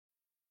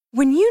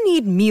When you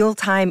need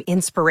mealtime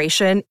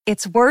inspiration,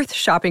 it's worth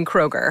shopping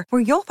Kroger,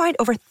 where you'll find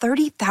over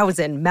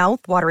 30,000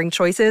 mouth-watering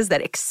choices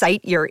that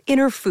excite your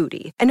inner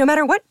foodie. And no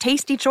matter what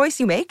tasty choice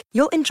you make,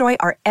 you'll enjoy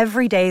our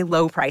everyday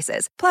low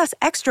prices, plus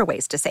extra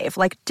ways to save,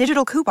 like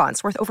digital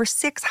coupons worth over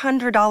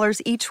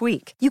 $600 each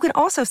week. You can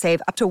also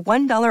save up to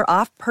 $1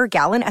 off per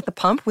gallon at the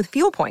pump with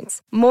fuel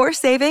points. More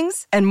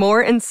savings and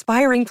more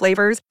inspiring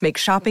flavors make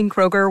shopping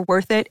Kroger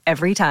worth it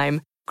every time.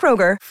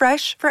 Kroger,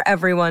 fresh for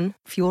everyone.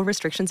 Fuel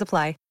restrictions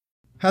apply.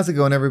 How's it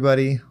going,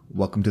 everybody?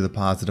 Welcome to the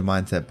Positive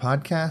Mindset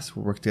Podcast,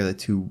 where we work together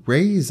to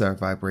raise our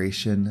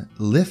vibration,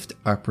 lift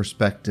our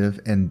perspective,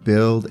 and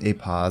build a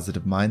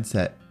positive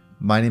mindset.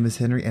 My name is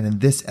Henry, and in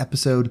this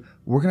episode,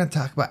 we're going to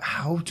talk about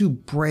how to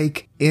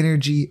break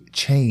energy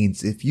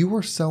chains. If you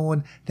are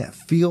someone that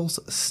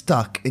feels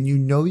stuck and you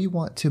know you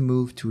want to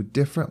move to a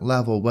different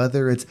level,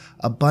 whether it's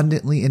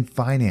abundantly in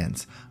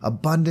finance,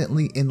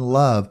 abundantly in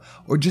love,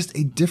 or just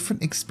a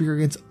different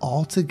experience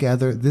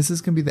altogether, this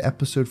is going to be the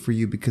episode for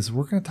you, because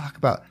we're going to talk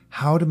about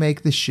how to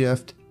make the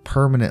shift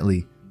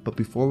permanently. But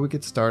before we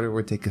get started,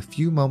 we're going to take a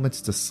few moments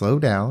to slow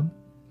down,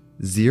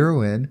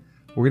 zero in.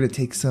 We're going to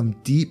take some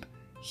deep,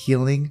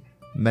 healing,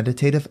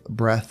 meditative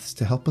breaths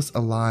to help us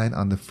align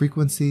on the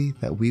frequency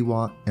that we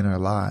want in our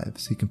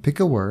lives. So you can pick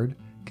a word.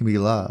 It can be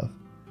love,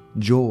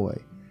 joy,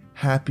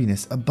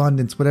 happiness,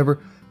 abundance,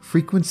 whatever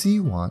frequency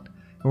you want.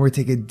 And we're going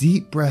to take a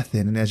deep breath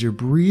in. And as you're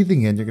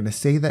breathing in, you're going to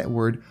say that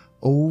word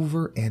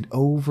over and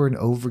over and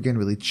over again.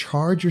 Really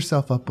charge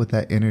yourself up with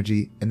that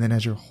energy. And then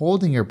as you're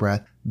holding your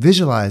breath,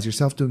 visualize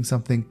yourself doing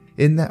something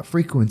in that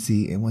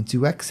frequency. And once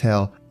you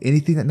exhale,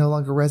 anything that no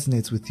longer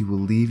resonates with you will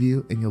leave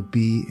you, and you'll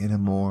be in a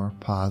more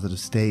positive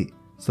state.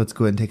 So let's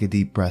go ahead and take a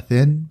deep breath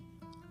in.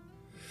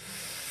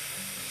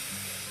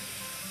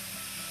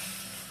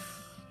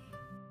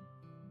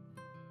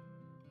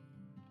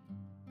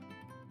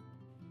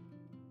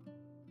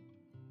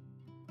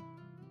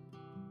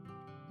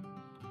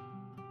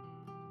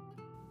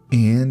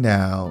 And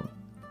out.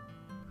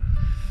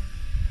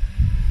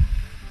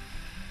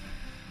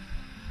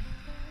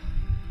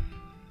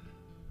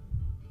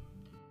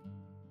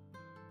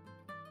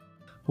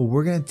 Well,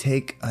 we're going to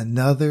take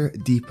another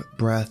deep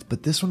breath,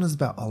 but this one is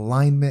about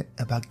alignment,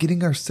 about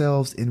getting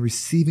ourselves in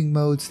receiving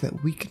mode so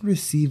that we can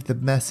receive the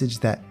message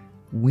that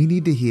we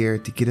need to hear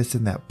to get us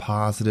in that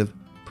positive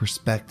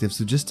perspective.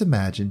 So just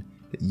imagine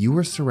that you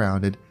are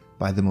surrounded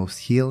by the most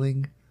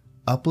healing,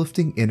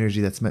 uplifting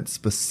energy that's meant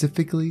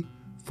specifically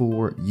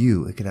for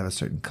you. It could have a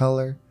certain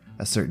color,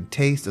 a certain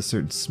taste, a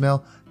certain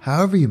smell,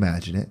 however you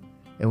imagine it.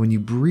 And when you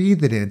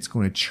breathe it in, it's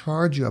going to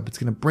charge you up. It's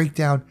going to break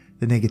down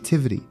the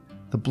negativity,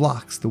 the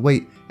blocks, the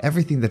weight,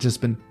 everything that's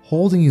just been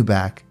holding you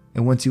back.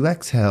 And once you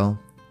exhale,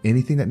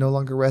 anything that no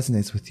longer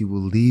resonates with you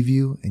will leave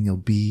you, and you'll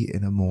be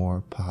in a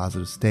more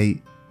positive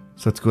state.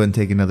 So let's go ahead and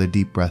take another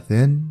deep breath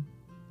in.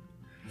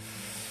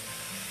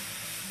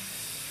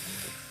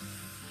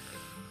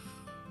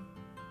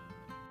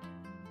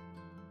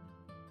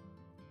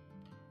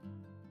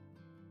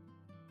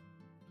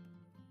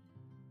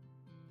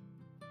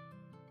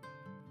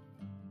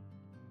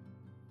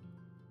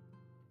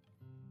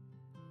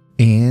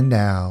 And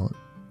out.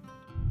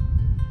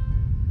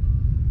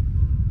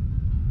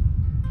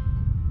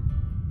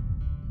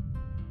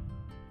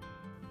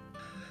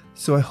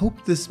 So I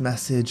hope this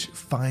message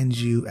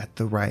finds you at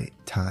the right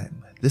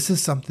time. This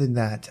is something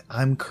that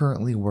I'm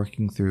currently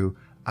working through.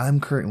 I'm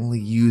currently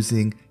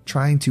using,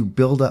 trying to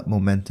build up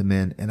momentum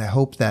in, and I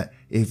hope that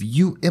if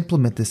you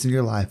implement this in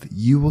your life,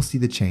 you will see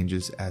the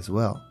changes as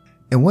well.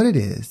 And what it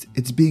is,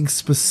 it's being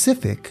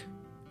specific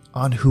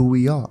on who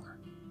we are.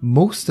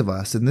 Most of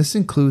us, and this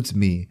includes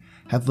me,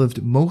 have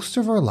lived most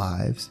of our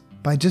lives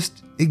by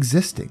just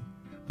existing,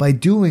 by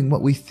doing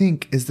what we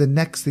think is the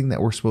next thing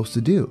that we're supposed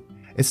to do.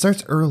 It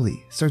starts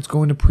early, starts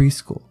going to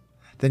preschool,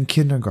 then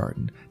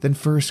kindergarten, then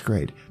first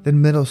grade,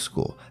 then middle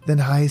school, then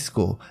high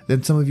school,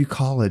 then some of you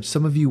college,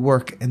 some of you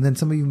work, and then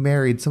some of you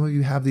married, some of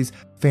you have these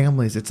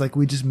families. It's like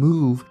we just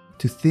move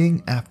to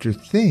thing after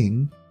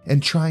thing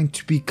and trying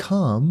to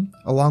become,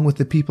 along with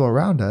the people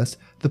around us,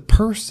 the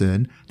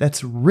person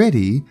that's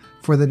ready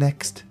for the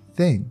next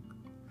thing.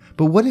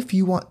 But what if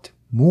you want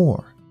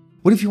more?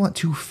 What if you want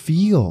to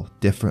feel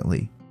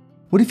differently?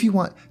 What if you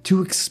want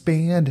to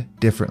expand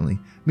differently?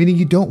 Meaning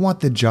you don't want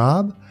the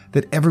job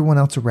that everyone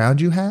else around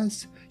you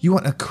has. You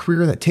want a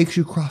career that takes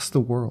you across the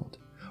world.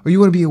 Or you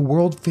want to be a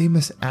world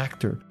famous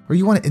actor. Or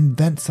you want to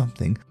invent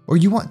something. Or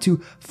you want to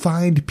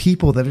find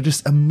people that are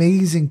just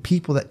amazing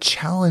people that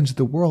challenge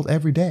the world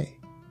every day.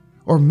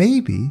 Or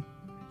maybe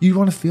you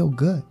want to feel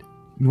good.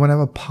 You want to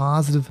have a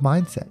positive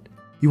mindset.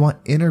 You want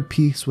inner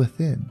peace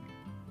within.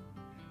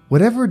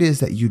 Whatever it is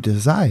that you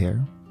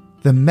desire,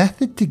 the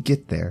method to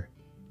get there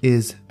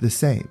is the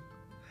same.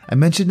 I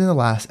mentioned in the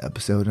last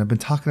episode, and I've been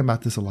talking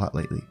about this a lot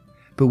lately,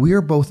 but we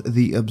are both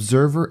the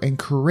observer and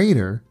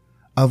creator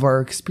of our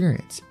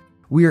experience.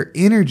 We are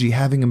energy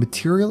having a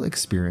material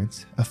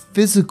experience, a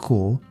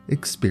physical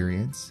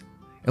experience,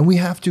 and we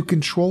have to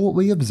control what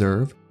we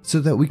observe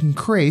so that we can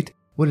create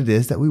what it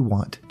is that we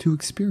want to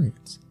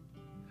experience.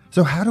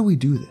 So how do we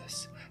do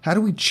this? How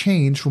do we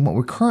change from what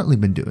we're currently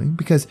been doing?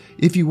 Because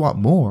if you want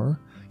more,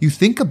 you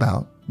think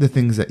about the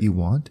things that you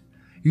want.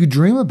 You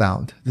dream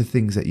about the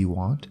things that you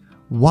want.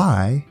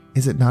 Why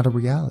is it not a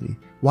reality?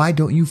 Why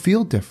don't you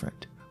feel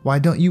different? Why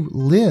don't you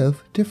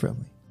live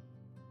differently?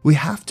 We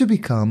have to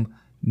become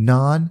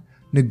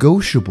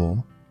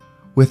non-negotiable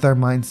with our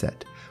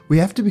mindset. We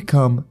have to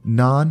become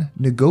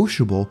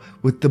non-negotiable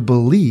with the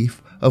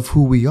belief of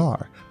who we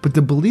are. But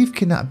the belief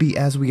cannot be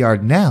as we are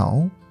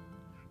now.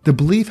 The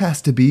belief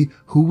has to be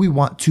who we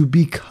want to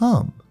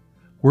become.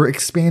 We're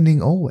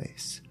expanding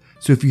always.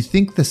 So if you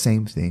think the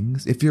same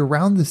things, if you're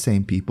around the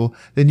same people,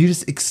 then you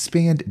just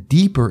expand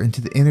deeper into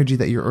the energy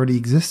that you're already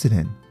existed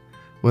in.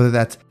 Whether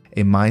that's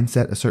a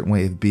mindset, a certain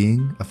way of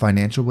being, a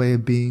financial way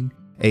of being,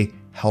 a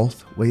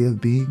health way of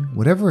being,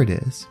 whatever it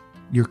is,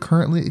 you're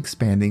currently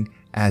expanding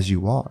as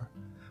you are.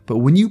 But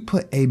when you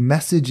put a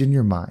message in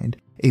your mind,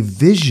 a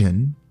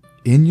vision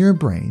in your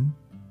brain,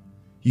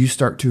 you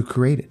start to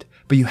create it.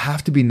 But you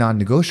have to be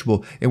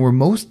non-negotiable. And where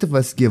most of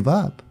us give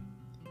up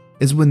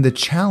is when the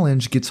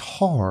challenge gets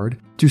hard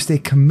to stay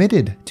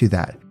committed to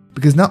that.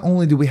 Because not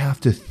only do we have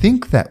to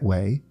think that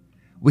way,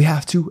 we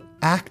have to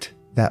act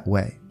that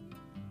way.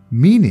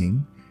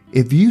 Meaning,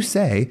 if you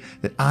say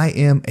that I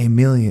am a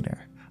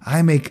millionaire,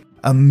 I make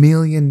 $1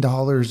 million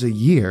a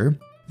year,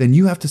 then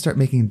you have to start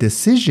making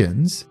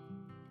decisions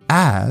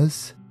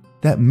as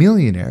that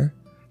millionaire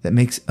that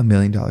makes $1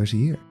 million a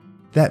year.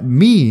 That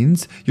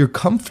means your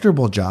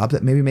comfortable job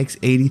that maybe makes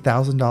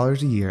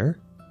 $80,000 a year,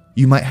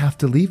 you might have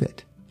to leave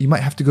it. You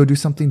might have to go do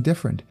something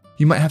different.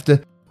 You might have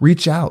to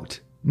reach out.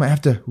 You might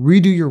have to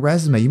redo your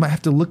resume. You might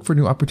have to look for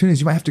new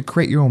opportunities. You might have to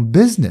create your own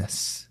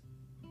business.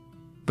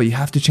 But you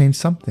have to change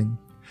something.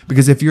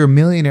 Because if you're a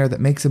millionaire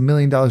that makes $1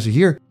 million a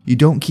year, you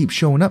don't keep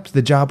showing up to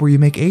the job where you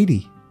make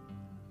 80.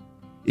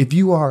 If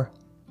you are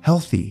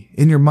healthy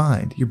in your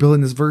mind, you're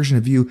building this version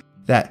of you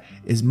that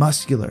is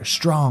muscular,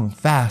 strong,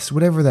 fast,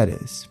 whatever that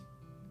is.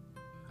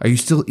 Are you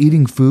still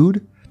eating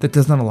food that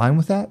does not align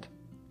with that?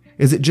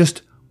 Is it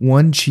just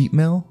one cheat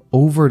meal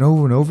over and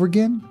over and over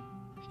again?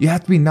 You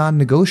have to be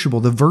non-negotiable.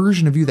 The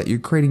version of you that you're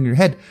creating in your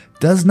head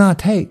does not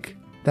take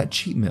that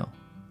cheat meal.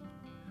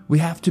 We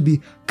have to be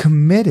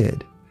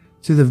committed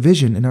to the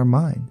vision in our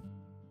mind,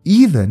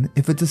 even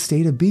if it's a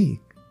state of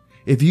being.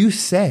 If you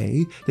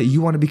say that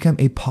you want to become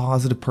a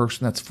positive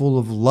person that's full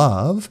of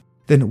love,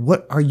 then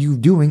what are you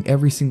doing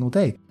every single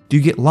day? Do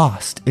you get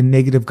lost in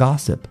negative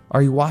gossip?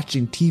 Are you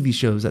watching TV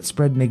shows that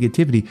spread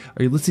negativity?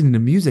 Are you listening to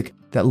music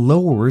that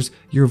lowers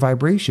your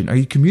vibration? Are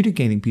you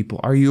communicating people?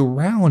 Are you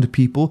around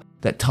people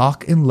that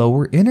talk in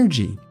lower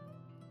energy?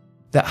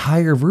 That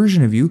higher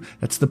version of you,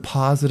 that's the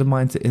positive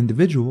mindset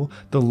individual,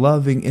 the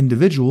loving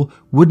individual,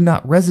 would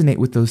not resonate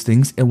with those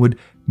things and would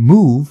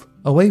move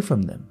away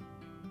from them.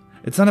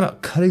 It's not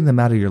about cutting them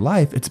out of your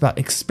life. It's about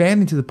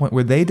expanding to the point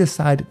where they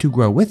decide to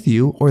grow with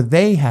you or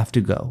they have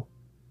to go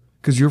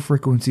because your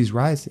frequency is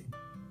rising.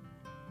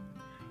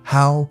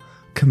 How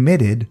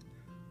committed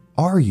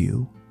are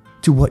you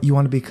to what you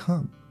want to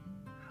become?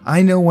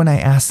 I know when I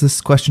ask this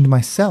question to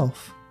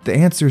myself, the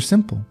answer is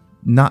simple: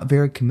 not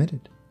very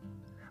committed.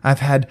 I've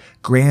had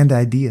grand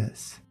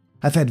ideas.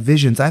 I've had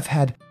visions. I've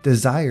had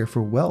desire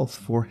for wealth,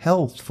 for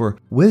health, for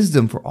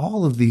wisdom, for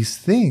all of these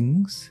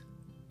things.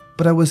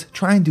 But I was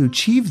trying to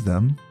achieve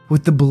them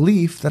with the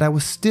belief that I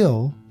was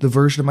still the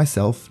version of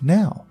myself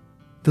now.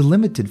 The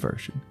limited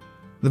version.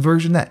 The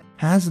version that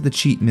has the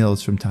cheat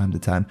meals from time to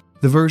time.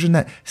 The version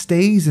that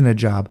stays in a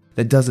job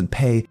that doesn't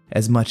pay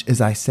as much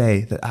as I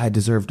say that I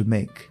deserve to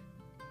make.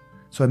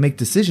 So I make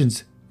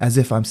decisions as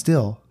if I'm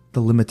still the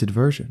limited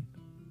version.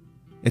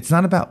 It's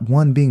not about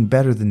one being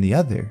better than the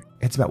other.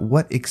 It's about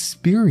what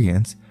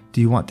experience do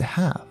you want to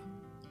have.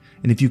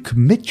 And if you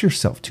commit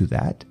yourself to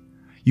that,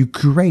 you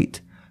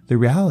create the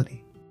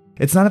reality.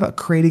 It's not about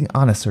creating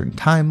on a certain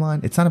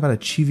timeline. It's not about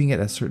achieving it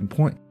at a certain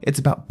point. It's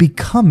about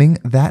becoming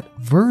that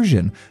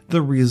version.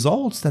 The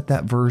results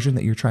that version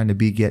that you're trying to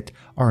be get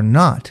are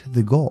not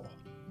the goal.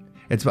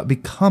 It's about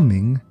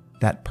becoming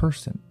that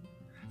person,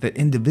 that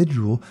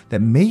individual that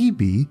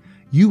maybe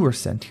you were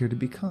sent here to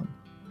become.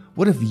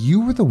 What if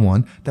you were the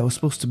one that was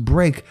supposed to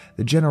break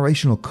the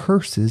generational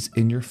curses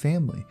in your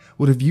family?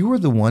 What if you were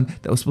the one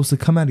that was supposed to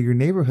come out of your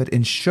neighborhood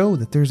and show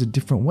that there's a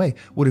different way?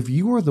 What if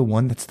you were the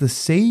one that's the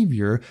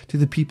savior to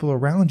the people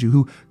around you,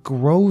 who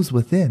grows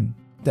within,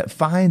 that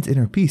finds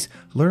inner peace,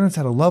 learns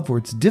how to love where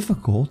it's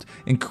difficult,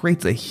 and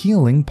creates a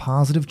healing,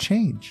 positive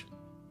change?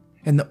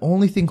 And the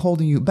only thing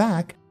holding you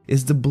back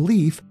is the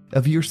belief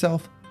of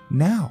yourself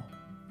now.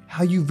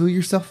 How you view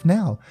yourself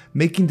now,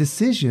 making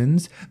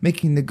decisions,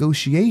 making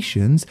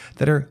negotiations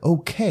that are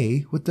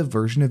okay with the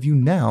version of you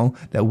now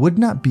that would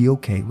not be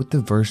okay with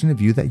the version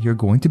of you that you're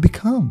going to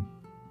become.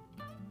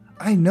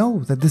 I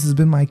know that this has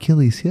been my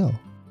Achilles heel.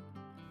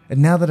 And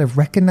now that I've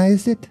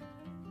recognized it,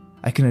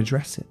 I can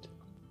address it.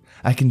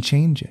 I can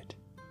change it.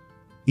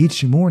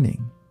 Each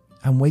morning,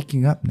 I'm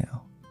waking up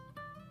now.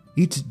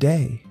 Each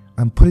day,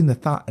 I'm putting the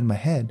thought in my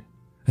head.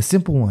 A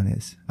simple one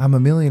is, I'm a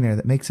millionaire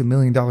that makes $1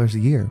 million a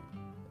year.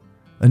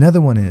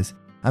 Another one is,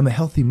 I'm a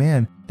healthy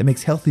man that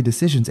makes healthy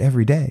decisions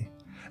every day.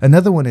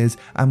 Another one is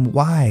I'm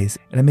wise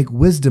and I make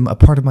wisdom a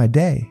part of my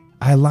day.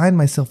 I align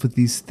myself with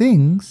these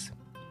things.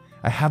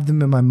 I have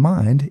them in my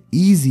mind,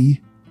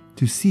 easy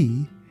to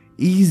see,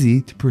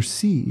 easy to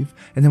perceive.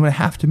 And then when I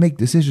have to make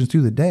decisions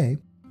through the day,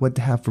 what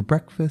to have for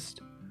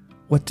breakfast,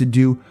 what to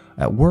do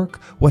at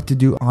work, what to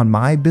do on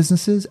my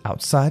businesses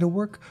outside of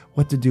work,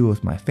 what to do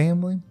with my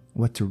family,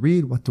 what to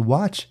read, what to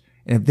watch.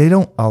 And if they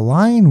don't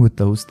align with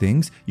those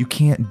things, you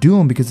can't do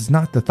them because it's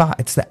not the thought,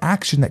 it's the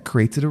action that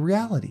creates it a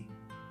reality.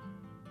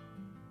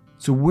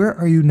 So where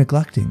are you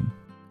neglecting?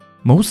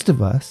 Most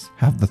of us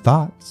have the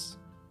thoughts.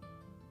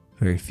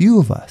 Very few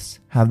of us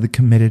have the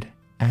committed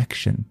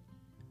action.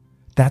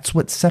 That's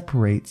what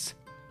separates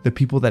the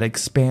people that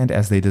expand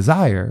as they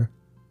desire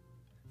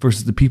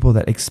versus the people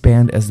that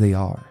expand as they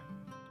are.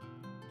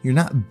 You're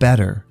not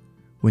better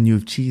when you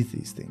achieve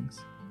these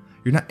things.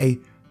 You're not a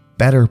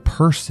better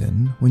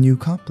person when you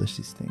accomplish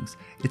these things.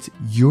 It's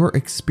your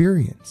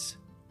experience.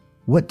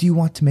 What do you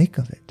want to make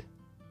of it?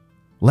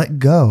 Let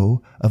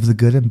go of the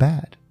good and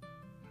bad.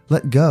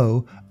 Let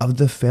go of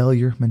the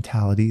failure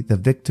mentality, the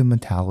victim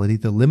mentality,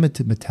 the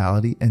limited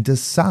mentality, and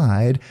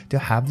decide to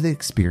have the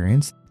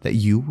experience that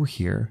you were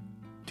here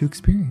to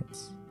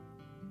experience.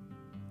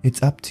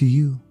 It's up to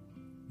you.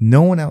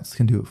 No one else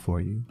can do it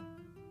for you.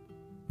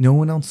 No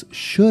one else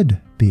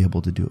should be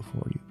able to do it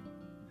for you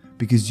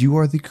because you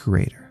are the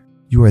creator.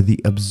 You are the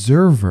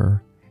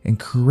observer and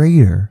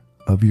creator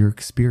of your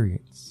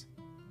experience.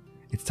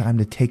 It's time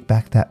to take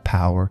back that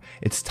power.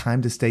 It's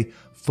time to stay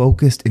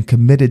focused and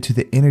committed to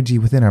the energy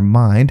within our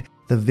mind,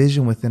 the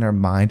vision within our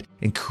mind,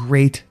 and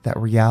create that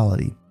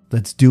reality.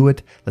 Let's do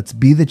it. Let's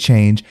be the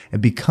change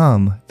and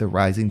become the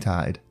rising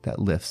tide that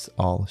lifts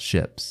all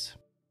ships.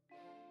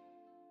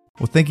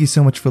 Well, thank you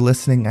so much for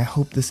listening. I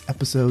hope this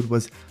episode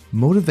was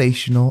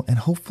motivational and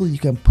hopefully you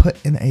can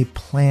put in a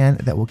plan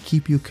that will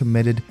keep you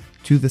committed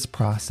to this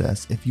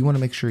process. If you want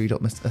to make sure you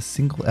don't miss a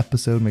single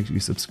episode, make sure you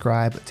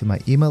subscribe to my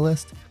email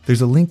list.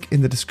 There's a link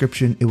in the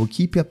description. It will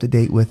keep you up to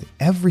date with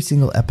every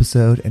single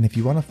episode. And if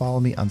you want to follow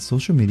me on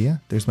social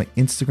media, there's my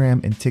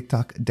Instagram and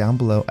TikTok down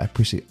below. I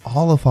appreciate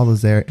all the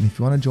follows there. And if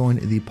you want to join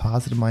the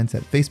Positive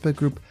Mindset Facebook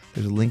group,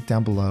 there's a link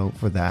down below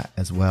for that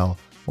as well.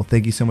 Well,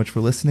 thank you so much for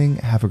listening.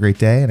 Have a great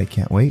day, and I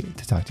can't wait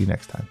to talk to you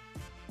next time.